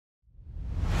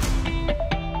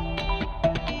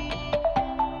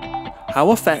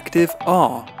How effective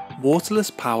are waterless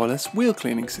powerless wheel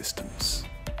cleaning systems?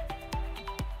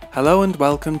 Hello and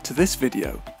welcome to this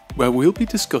video, where we'll be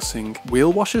discussing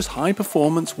Wheelwash's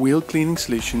high-performance wheel cleaning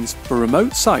solutions for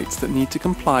remote sites that need to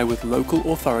comply with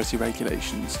local authority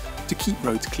regulations to keep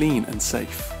roads clean and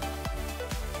safe.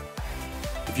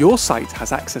 If your site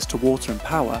has access to water and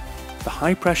power, the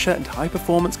high pressure and high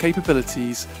performance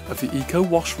capabilities of the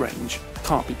Ecowash range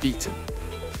can't be beaten.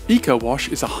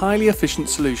 Ecowash is a highly efficient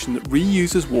solution that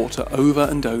reuses water over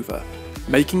and over,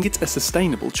 making it a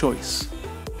sustainable choice.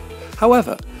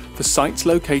 However, for sites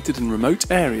located in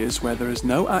remote areas where there is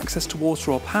no access to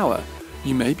water or power,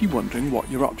 you may be wondering what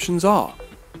your options are.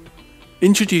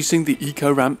 Introducing the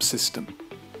EcoRamp system,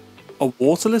 a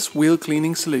waterless wheel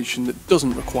cleaning solution that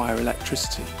doesn't require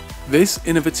electricity. This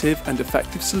innovative and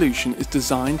effective solution is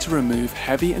designed to remove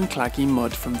heavy and claggy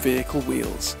mud from vehicle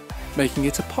wheels, making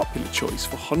it a popular choice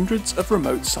for hundreds of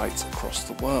remote sites across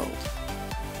the world.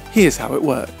 Here's how it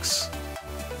works.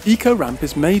 EcoRamp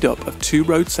is made up of two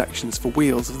road sections for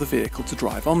wheels of the vehicle to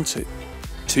drive onto.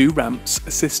 Two ramps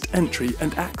assist entry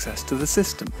and access to the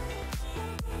system.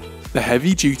 The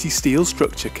heavy-duty steel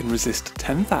structure can resist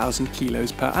 10,000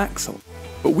 kilos per axle,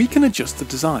 but we can adjust the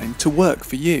design to work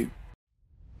for you.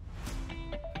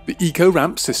 The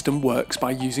EcoRamp system works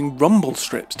by using rumble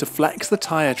strips to flex the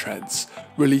tyre treads,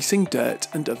 releasing dirt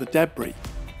and other debris.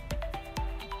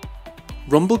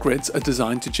 Rumble grids are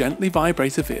designed to gently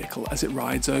vibrate a vehicle as it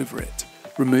rides over it,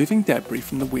 removing debris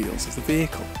from the wheels of the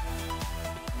vehicle.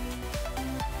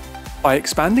 By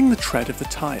expanding the tread of the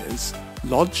tyres,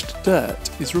 lodged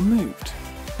dirt is removed.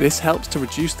 This helps to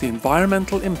reduce the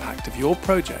environmental impact of your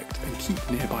project and keep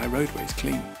nearby roadways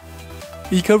clean.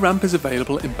 EcoRamp is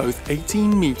available in both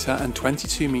 18 metre and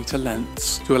 22 metre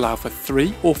lengths to allow for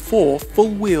 3 or 4 full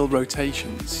wheel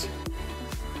rotations.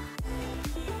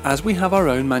 As we have our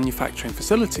own manufacturing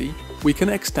facility, we can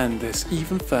extend this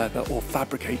even further or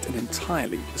fabricate an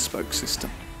entirely bespoke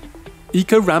system.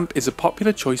 EcoRamp is a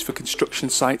popular choice for construction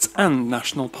sites and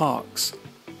national parks.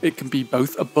 It can be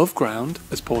both above ground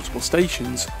as portable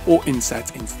stations or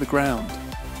inset into the ground.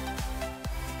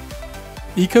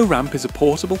 EcoRamp is a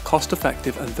portable,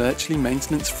 cost-effective and virtually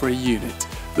maintenance-free unit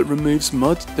that removes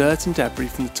mud, dirt and debris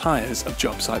from the tyres of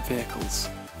job site vehicles.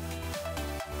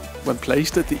 When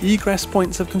placed at the egress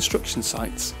points of construction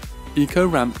sites,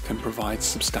 EcoRamp can provide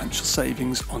substantial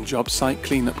savings on job site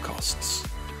cleanup costs.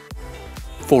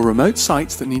 For remote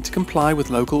sites that need to comply with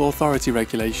local authority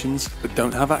regulations but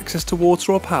don't have access to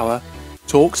water or power,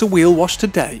 talk to Wheelwash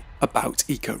today about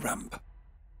EcoRamp.